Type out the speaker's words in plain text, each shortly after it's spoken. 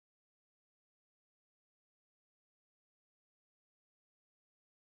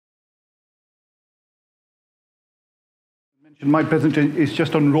My presentation is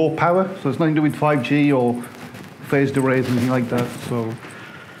just on raw power, so it's nothing to do with 5G or phased arrays, anything like that.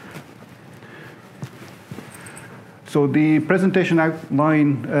 So the presentation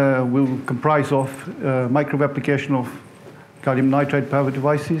outline will comprise of microwave application of gallium nitride power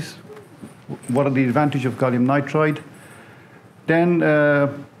devices. What are the advantages of gallium nitride? Then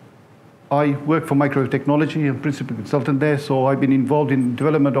I work for Microwave Technology, I'm principal consultant there, so I've been involved in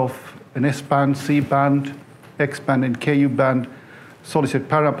development of an S-band, C-band, X-band and Ku-band solid-state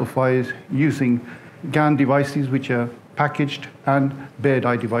power amplifiers using GaN devices which are packaged and bare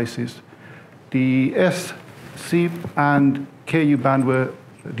die devices. The S, C and Ku-band were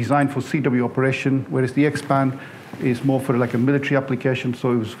designed for CW operation, whereas the X-band is more for like a military application,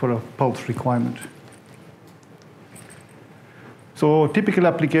 so it was for a pulse requirement. So typical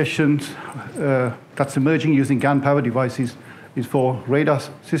applications that's emerging using GaN power devices is for radar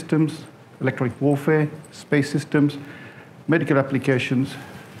systems, electronic warfare, space systems, medical applications,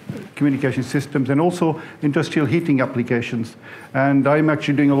 communication systems, and also industrial heating applications. And I'm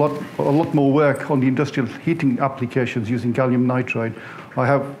actually doing a lot more work on the industrial heating applications using gallium nitride. I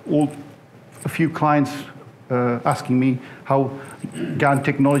have a few clients asking me how GaN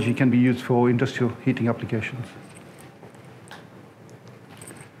technology can be used for industrial heating applications.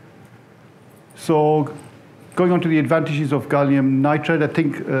 So, going on to the advantages of gallium nitride, I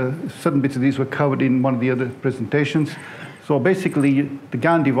think certain bits of these were covered in one of the other presentations. So basically, the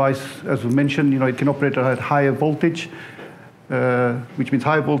GaN device, as we mentioned, it can operate at higher voltage, which means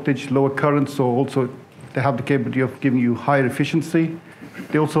higher voltage, lower current, so also they have the capability of giving you higher efficiency.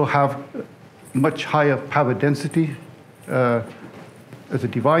 They also have much higher power density as a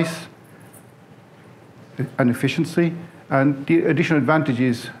device and efficiency. And the additional advantage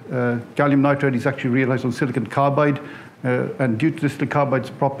is gallium nitride is actually realized on silicon carbide, and due to the silicon carbide's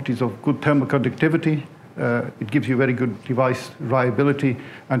properties of good thermal conductivity, it gives you very good device reliability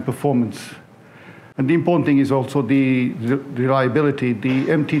and performance. And the important thing is also the reliability. The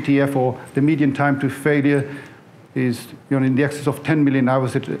MTTF, or the median time to failure, is in the excess of 10 million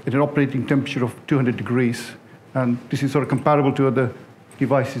hours at an operating temperature of 200 degrees. And this is sort of comparable to other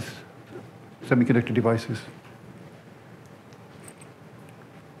devices, semiconductor devices.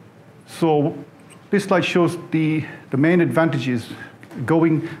 So this slide shows the main advantages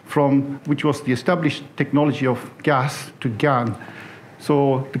going from, which was the established technology of GaAs to GaN.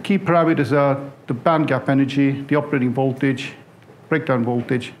 So the key parameters are the band gap energy, the operating voltage, breakdown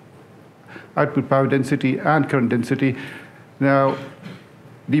voltage, output power density, and current density. Now,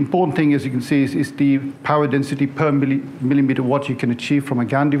 the important thing, as you can see, is the power density per millimeter watt you can achieve from a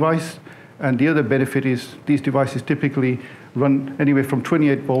GaN device. And the other benefit is these devices typically run anywhere from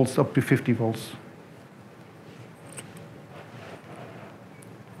 28 volts up to 50 volts.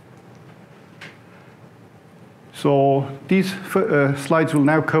 So these slides will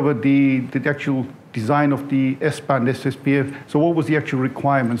now cover the actual design of the S-band SSPA. So what was the actual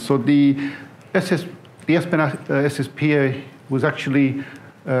requirement? So the S-band SSPA was actually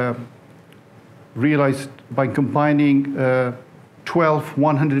realized by combining 12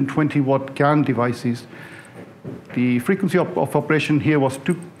 120-watt GaN devices. The frequency of operation here was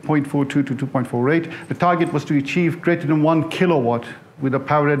 2.42 to 2.48. The target was to achieve greater than 1 kilowatt with a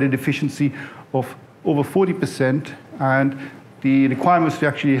power added efficiency of over 40%, and the requirements to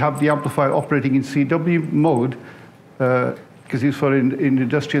actually have the amplifier operating in CW mode, because it's for an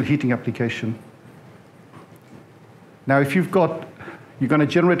industrial heating application. Now, if you're going to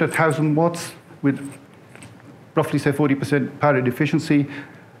generate 1,000 watts with roughly, say, 40% power efficiency,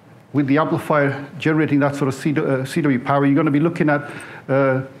 with the amplifier generating that sort of CW power, you're going to be looking at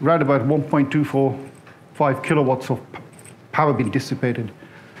around about 1.245 kilowatts of power being dissipated.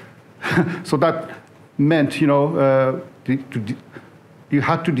 So that meant, you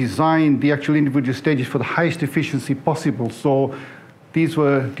had to design the actual individual stages for the highest efficiency possible. So these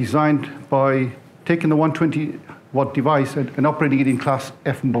were designed by taking the 120-watt device and operating it in class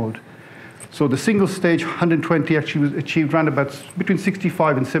F mode. So the single stage 120 actually was achieved around about between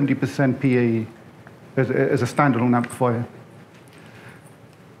 65 and 70% PAE as a standalone amplifier.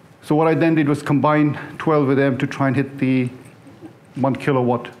 So what I then did was combine 12 of them to try and hit the 1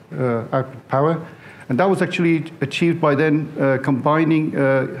 kilowatt output power. And that was actually achieved by then combining,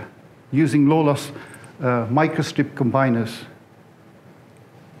 using low-loss microstrip combiners.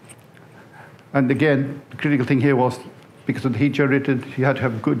 And again, the critical thing here was, because of the heat generated, you had to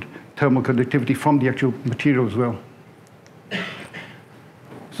have good thermal conductivity from the actual material as well.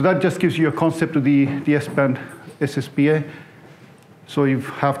 So that just gives you a concept of the S-band SSPA. So you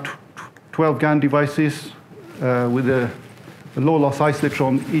have 12 GaN devices with a low-loss isolator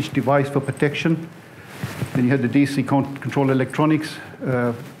on each device for protection. Then you had the DC control electronics.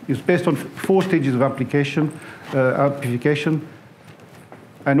 It was based on 4 stages of amplification.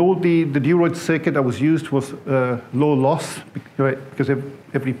 And all the diode circuit that was used was low loss, because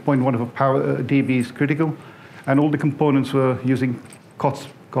every 0.1 of a power dB is critical. And all the components were using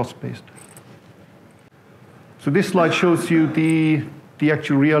COTS-based. So this slide shows you the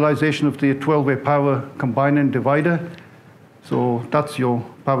actual realization of the 12-way power combiner and divider. So that's your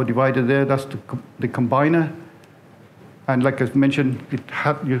power divider there. That's the combiner. And like I mentioned,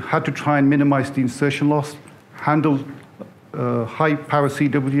 you had to try and minimize the insertion loss, handle high power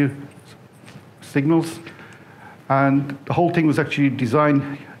CW signals. And the whole thing was actually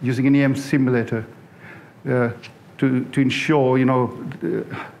designed using an EM simulator to ensure,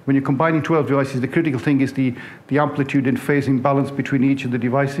 when you're combining 12 devices, the critical thing is the amplitude and phase imbalance between each of the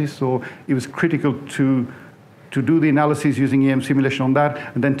devices. So it was critical to do the analysis using EM simulation on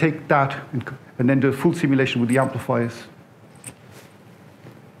that, and then take that and then do a full simulation with the amplifiers.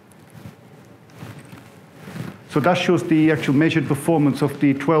 So that shows the actual measured performance of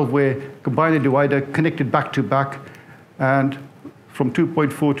the 12-way combiner divider connected back to back. And from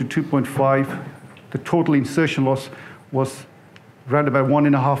 2.4 to 2.5, the total insertion loss was around about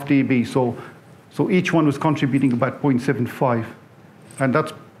 1.5 dB. So each one was contributing about 0.75. And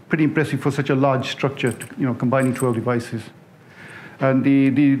that's pretty impressive for such a large structure, combining 12 devices. And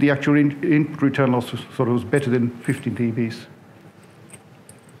the actual input return loss was better than 15 dBs.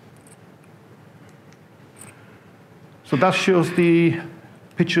 So that shows the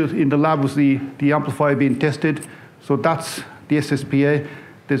picture in the lab was the amplifier being tested. So that's the SSPA.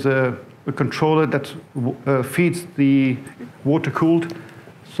 There's a controller that feeds the water-cooled.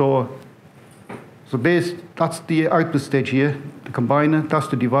 So that's the output stage here, the combiner. That's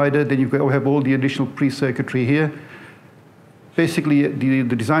the divider. Then we have all the additional pre-circuitry here. Basically, the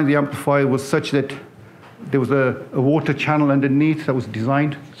design of the amplifier was such that there was a water channel underneath that was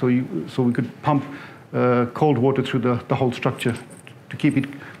designed, so we could pump cold water through the whole structure to keep it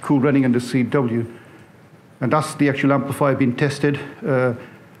cool running under CW. And that's the actual amplifier being tested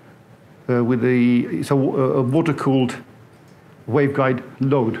with it's a water-cooled waveguide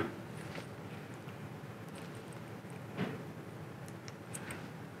load.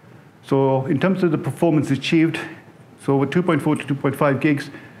 So in terms of the performance achieved, so with 2.4 to 2.5 gigs,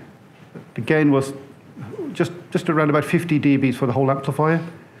 the gain was just around about 50 dBs for the whole amplifier,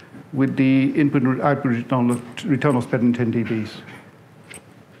 with the input and output return loss better than 10 dBs.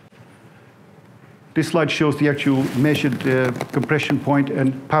 This slide shows the actual measured compression point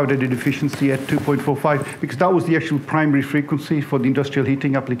and power rated efficiency at 2.45, because that was the actual primary frequency for the industrial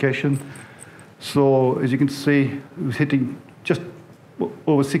heating application. So as you can see, it was hitting just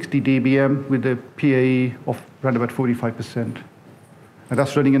over 60 dBm with a PAE of around about 45%. And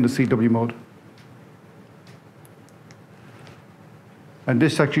that's running in the CW mode. And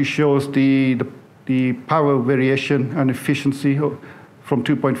this actually shows the power variation and efficiency from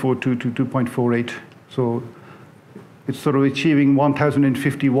 2.42 to 2.48. So it's sort of achieving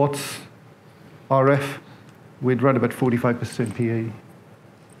 1,050 watts RF with around about 45% PAE.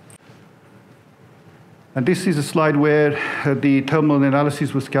 And this is a slide where the thermal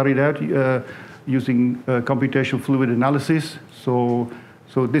analysis was carried out using computational fluid analysis. So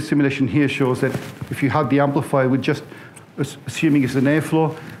this simulation here shows that if you had the amplifier with just assuming it's an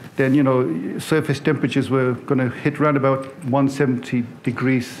airflow, then surface temperatures were going to hit around about 170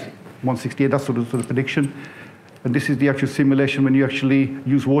 degrees, 168. That's sort of prediction. And this is the actual simulation when you actually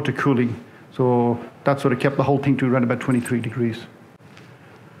use water cooling. So that sort of kept the whole thing to around about 23 degrees.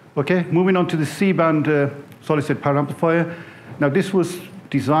 Okay, moving on to the C-band solid-state power amplifier. Now this was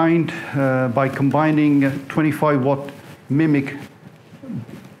designed by combining 25-watt MMIC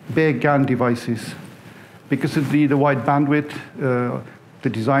bare GaN devices. Because of the wide bandwidth, the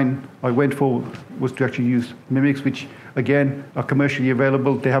design I went for was to actually use MMICs, which again are commercially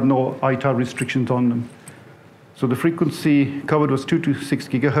available. They have no ITAR restrictions on them. So the frequency covered was 2 to 6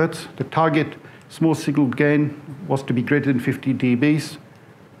 gigahertz. The target small signal gain was to be greater than 50 dBs.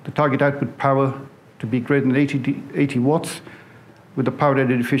 The target output power to be greater than 80 watts, with the power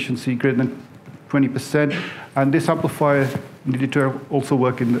rated efficiency greater than 20%. And this amplifier needed to also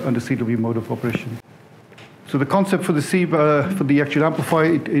work under CW mode of operation. So the concept for the actual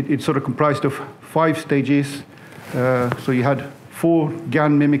amplifier, it sort of comprised of 5 stages. So you had 4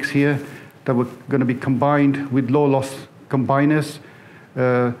 GaN MMICs here that were going to be combined with low loss combiners.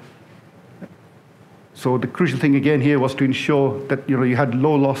 So the crucial thing again here was to ensure that you had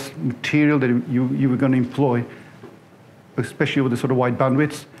low loss material that you were going to employ, especially with the sort of wide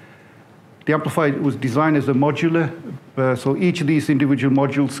bandwidths. The amplifier was designed as a modular, so each of these individual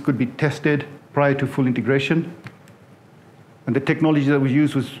modules could be tested prior to full integration. And the technology that was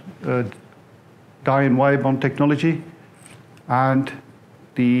used was die and wire bond technology. And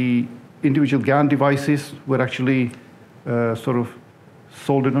the individual GaN devices were actually sort of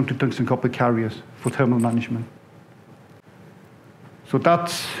soldered onto tungsten copper carriers for thermal management. So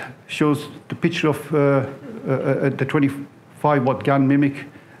that shows the picture of the 25-watt GaN mimic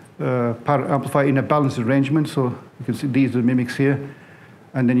power amplifier in a balanced arrangement. So you can see these are the mimics here.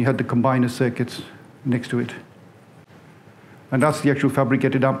 And then you had the combiner circuits next to it. And that's the actual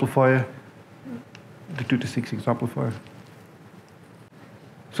fabricated amplifier, the 2-to-6 amplifier.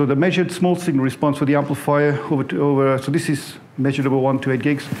 So the measured small signal response for the amplifier so this is measured over 1 to 8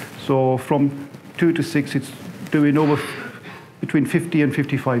 gigs. So from 2 to 6, it's doing over between 50 and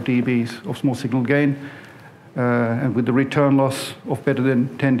 55 dBs of small signal gain, and with the return loss of better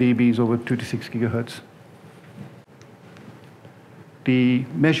than 10 dBs over 2 to 6 gigahertz. The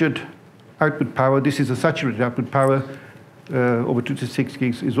measured output power, this is a saturated output power over 2 to 6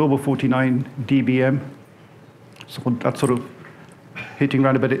 gigs, is over 49 dBm. So that's sort of hitting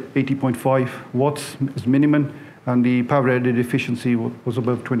around about 80.5 watts as minimum, and the power added efficiency was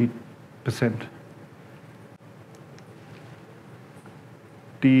above 20%.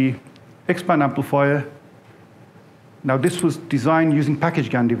 The X-band amplifier, now this was designed using package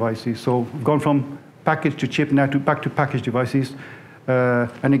GaN devices. So we've gone from package to chip now to back to package devices.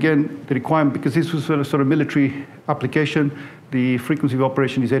 And again, the requirement, because this was a sort of military application, the frequency of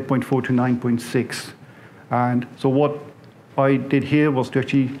operation is 8.4 to 9.6. And so what I did here was to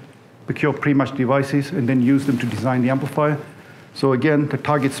actually procure pre-matched devices and then use them to design the amplifier. So again, the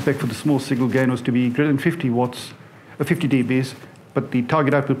target spec for the small signal gain was to be greater than 50 watts, 50 dBs, but the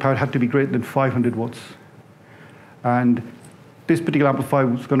target output power had to be greater than 500 watts. And this particular amplifier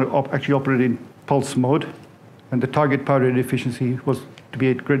was going to actually operate in pulse mode, and the target power rated efficiency was to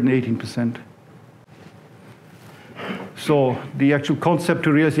be greater than 18%. So the actual concept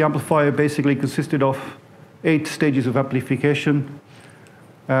to realize the amplifier basically consisted of 8 stages of amplification,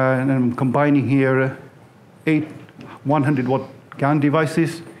 and I'm combining here 8 100-watt GaN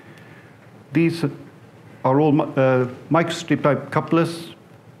devices. These are all microstrip type couplers,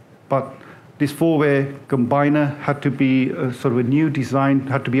 but this 4-way combiner had to be sort of a new design,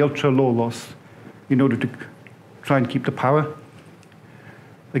 had to be ultra low loss in order to try and keep the power.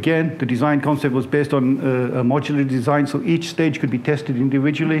 Again, the design concept was based on a modular design, so each stage could be tested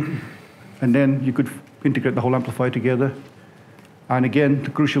individually, and then you could integrate the whole amplifier together. And again, the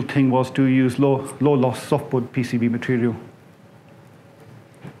crucial thing was to use low loss softboard PCB material.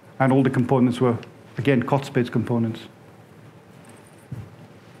 And all the components were, again, COTS-based components.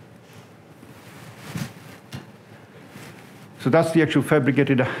 So that's the actual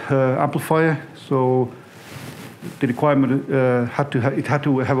fabricated amplifier. So the requirement had to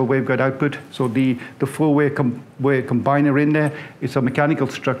have a waveguide output. So the 4-way combiner in there is a mechanical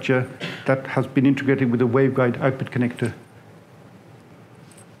structure that has been integrated with a waveguide output connector.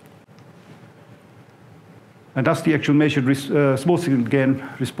 And that's the actual measured small signal gain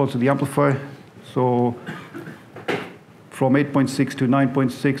response to the amplifier. So from 8.6 to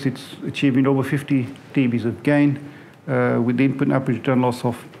 9.6, it's achieving over 50 dBs of gain with the input and output return loss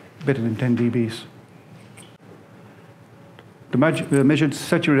of better than 10 dBs. The measured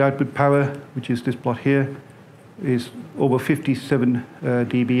saturated output power, which is this plot here, is over 57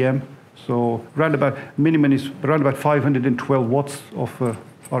 dBm. So minimum is around about 512 watts of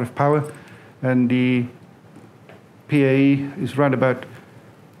RF power, and the PAE is around about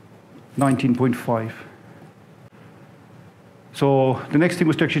 19.5. So the next thing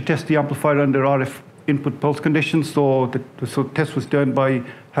was to actually test the amplifier under RF input pulse conditions. So the test was done by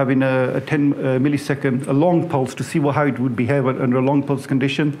having a 10 millisecond, a long pulse to see how it would behave under a long pulse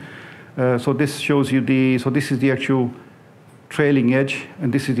condition. So this shows you so this is the actual trailing edge,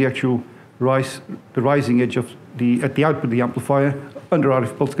 and this is the actual rising edge of at the output of the amplifier under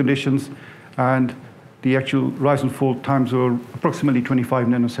RF pulse conditions. And the actual rise and fall times were approximately 25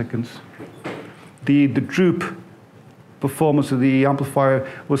 nanoseconds. The droop performance of the amplifier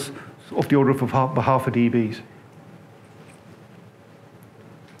was of the order of half a dBs.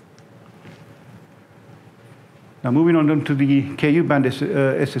 Now moving on to the KU band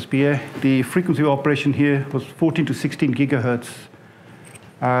SSPA, the frequency of operation here was 14 to 16 gigahertz.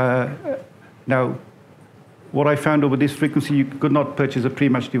 Now, what I found over this frequency, you could not purchase a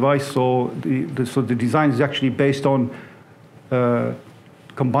pre-matched device, so the design is actually based on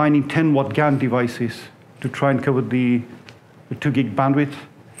combining 10-watt GaN devices to try and cover the 2 gig bandwidth.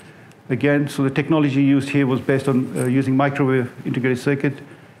 Again, so the technology used here was based on using microwave integrated circuit.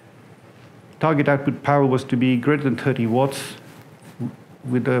 Target output power was to be greater than 30 watts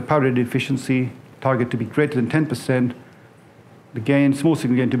with the power rated efficiency target to be greater than 10%. The gain, small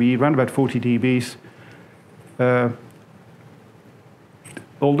signal gain, to be around about 40 dBs.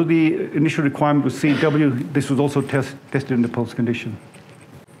 Although the initial requirement was CW, this was also tested in the pulse condition.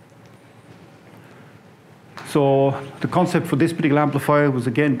 So the concept for this particular amplifier was,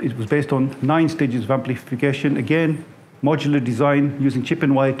 again, it was based on 9 stages of amplification. Again, modular design using chip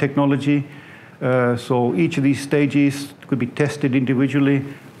and wire technology. So each of these stages could be tested individually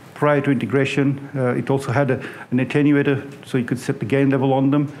prior to integration. It also had an attenuator, so you could set the gain level on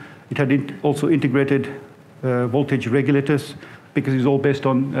them. It had also integrated voltage regulators, because it's all based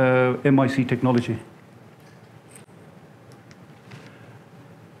on MIC technology.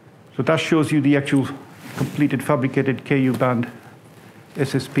 So that shows you the actual completed fabricated KU band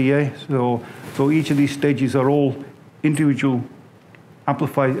SSPA. So each of these stages are all individual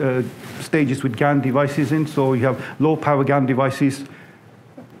stages with GaN devices in. So you have low power GaN devices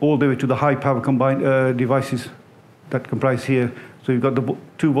all the way to the high power combined devices that comprise here. So you've got the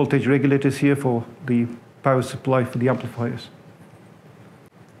 2 voltage regulators here for the power supply for the amplifiers.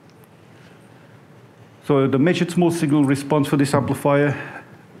 So the measured small signal response for this amplifier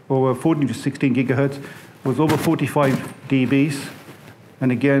over 14 to 16 gigahertz was over 45 dBs.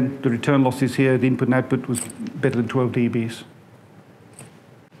 And again, the return losses here, the input and output, was better than 12 dBs.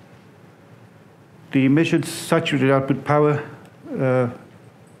 The measured saturated output power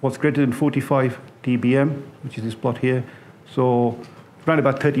was greater than 45 dBm, which is this plot here. So around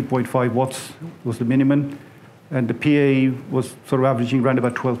about 30.5 watts was the minimum. And the PAE was sort of averaging around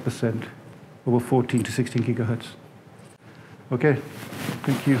about 12% over 14 to 16 gigahertz. Okay,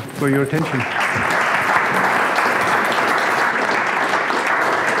 thank you for your attention.